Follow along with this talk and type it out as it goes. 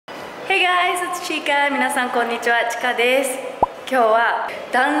Hey guys, it's Chika. 皆さんこんにちは、ちかです。今日は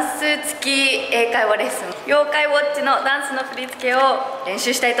ダンス付き英会話レッスン、妖怪ウォッチのダンスの振り付けを練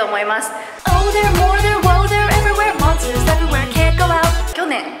習したいと思います。去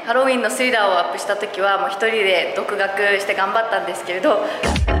年ハロウィンのスリラーをアップした時はもう一人で独学して頑張ったんですけれど、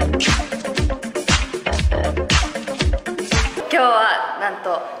今日はなん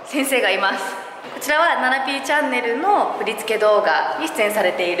と先生がいます。こちらはナナピーチャンネルの振り付け動画に出演さ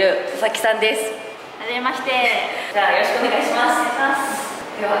れている佐々木さんです。はじめまして。じゃあよろしくお願いします。お願いしま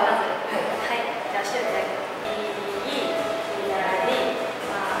す。ではまず、はい、じゃあ、シュートだけ。右、左、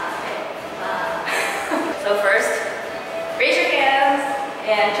前。So first, raise your hands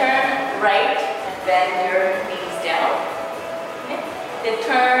and turn right and bend your knees down. Then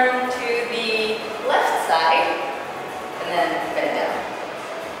turn to the left side and then bend down.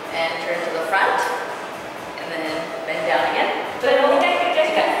 And turn to the front and then bend down again. Okay,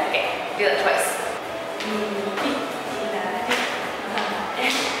 do that twice.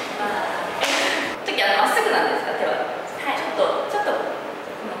 まっすぐなんですか、手は。はい、ちょっと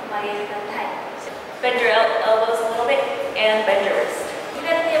曲げる感じ。はい。Bend your elbows a little bit and bend your wrist.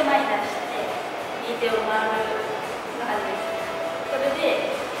 左手を前に出して、右手を回るの感じです。これ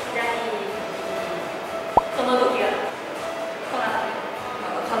で、この動きが、こんな感じ。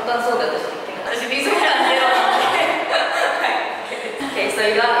簡単そうだとして私リズム感じよ。Okay, so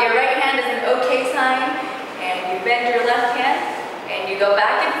you got your right hand is an OK sign, and you bend your left hand, and you go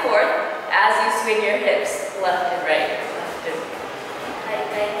back and forth as you swing your hips left and right. Left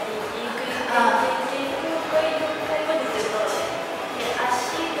and right.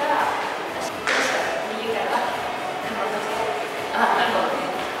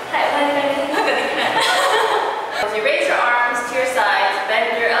 足 You raise your arms to your sides,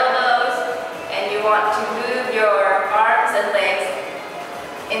 bend your elbows, and you want to move your arms and legs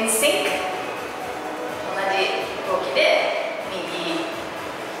in sync. 同じ動きで右。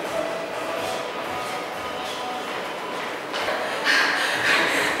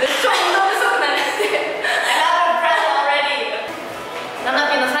ちょっと運動不足なんですね。I'm out of breath already. ナナ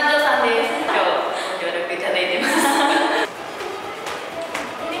ピの三条さんです。今日ご協力いただいています。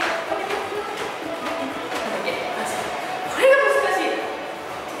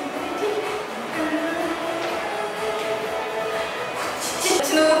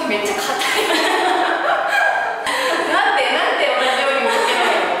めっちゃ硬い。なんで同じように動けな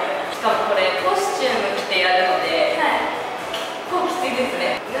いの。しかもこれコスチューム着てやるので、結構きついです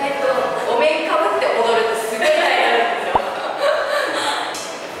ね。意外とお面かぶって踊るとすごい大変なんですよ。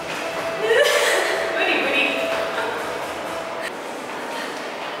無理。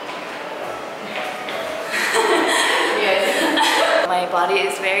My body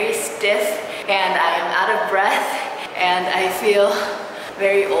is very stiff and I am out of breath and I feel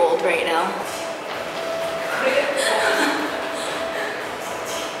very old right now.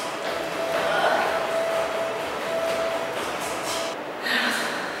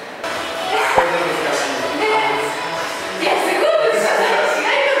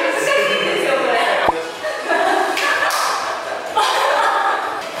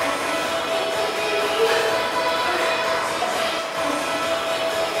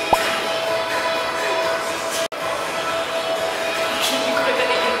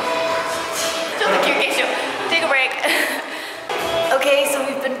 Okay, so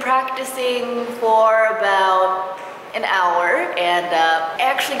we've been practicing for about an hour and I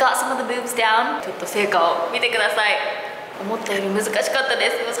actually got some of the moves down. ちょっと成果を見てください。思ったより難しかったで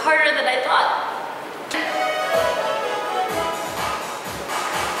す。It was harder than I thought.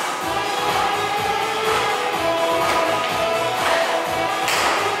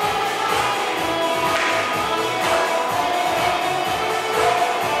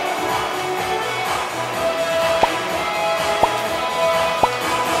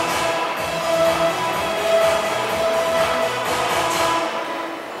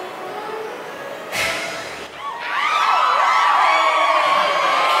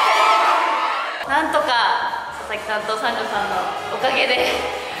 なんとか佐々木さんと三条さんのおかげで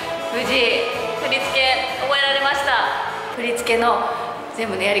無事振り付け覚えられました。振り付けの全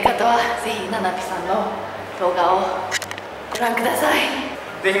部のやり方はぜひナナピさんの動画をご覧ください。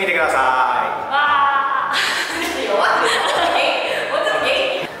ぜひ見てくださわ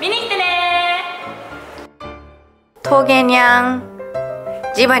見に来てね。峠にゃん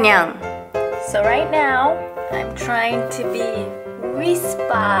ジバにゃん。So right now I'm trying to be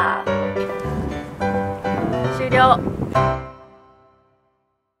whisper. 終了。